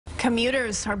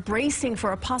Commuters are bracing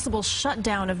for a possible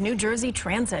shutdown of New Jersey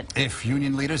transit. If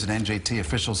union leaders and NJT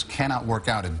officials cannot work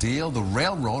out a deal, the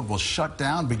railroad will shut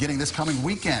down beginning this coming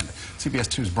weekend. CBS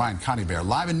 2's Brian Conybeare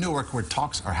live in Newark, where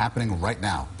talks are happening right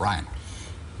now. Brian.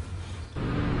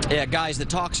 Yeah, guys, the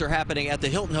talks are happening at the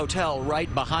Hilton Hotel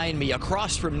right behind me,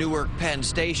 across from Newark Penn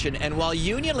Station. And while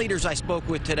union leaders I spoke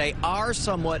with today are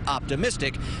somewhat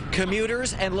optimistic,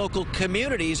 commuters and local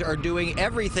communities are doing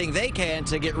everything they can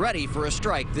to get ready for a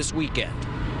strike this weekend.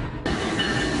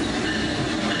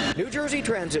 New Jersey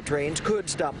transit trains could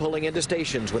stop pulling into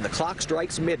stations when the clock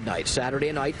strikes midnight Saturday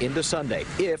night into Sunday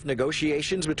if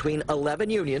negotiations between 11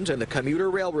 unions and the commuter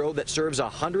railroad that serves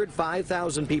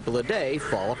 105,000 people a day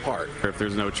fall apart. If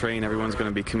there's no train, everyone's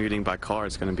going to be commuting by car.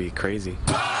 It's going to be crazy.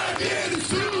 5 years is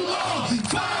too long!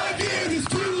 5 years is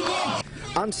too long!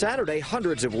 On Saturday,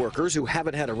 hundreds of workers who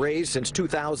haven't had a raise since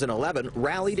 2011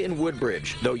 rallied in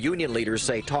Woodbridge, though union leaders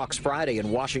say talks Friday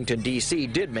in Washington, D.C.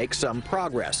 did make some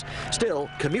progress. Still,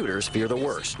 commuters fear the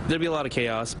worst. There'll be a lot of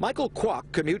chaos. Michael Kwok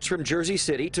commutes from Jersey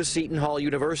City to Seton Hall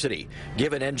University.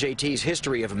 Given NJT's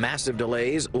history of massive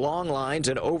delays, long lines,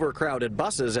 and overcrowded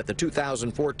buses at the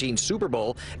 2014 Super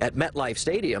Bowl at MetLife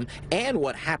Stadium, and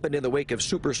what happened in the wake of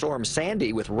Superstorm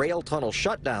Sandy with rail tunnel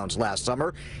shutdowns last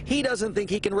summer, he doesn't think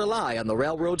he can rely on the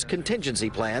railroad's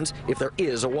contingency plans if there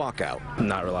is a walkout.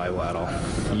 Not reliable at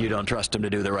all. You don't trust him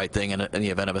to do the right thing in the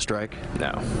event of a strike?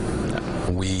 No.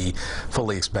 We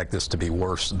fully expect this to be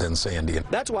worse than Sandy.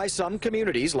 That's why some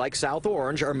communities like South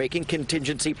Orange are making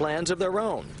contingency plans of their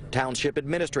own. Township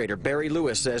Administrator Barry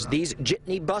Lewis says these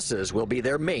jitney buses will be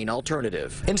their main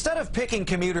alternative. Instead of picking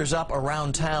commuters up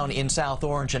around town in South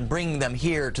Orange and bringing them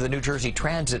here to the New Jersey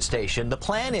Transit Station, the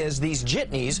plan is these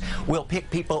jitneys will pick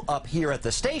people up here at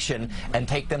the station and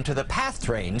take them to the PATH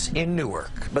trains in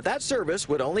Newark. But that service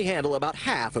would only handle about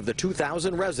half of the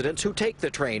 2,000 residents who take the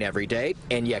train every day,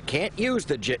 and you can't use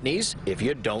the jitneys if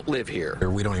you don't live here.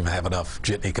 We don't even have enough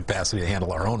jitney capacity to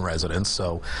handle our own residents,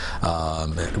 so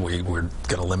we're going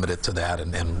to limit it to that,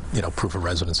 and you know, proof of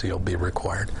residency will be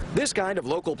required. This kind of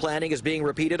local planning is being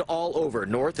repeated all over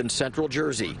North and Central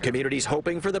Jersey. Communities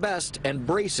hoping for the best and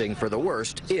bracing for the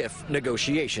worst if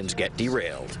negotiations get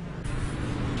derailed.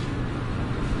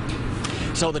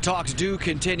 So the talks do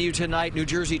continue tonight. New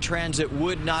Jersey Transit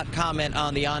would not comment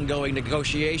on the ongoing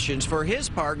negotiations. For his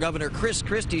part, Governor Chris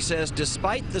Christie says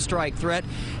despite the strike threat,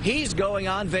 he's going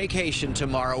on vacation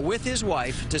tomorrow with his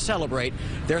wife to celebrate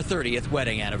their 30th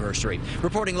wedding anniversary.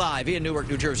 Reporting live in Newark,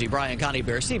 New Jersey, Brian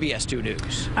Conybeare, CBS 2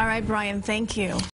 News. All right, Brian, thank you.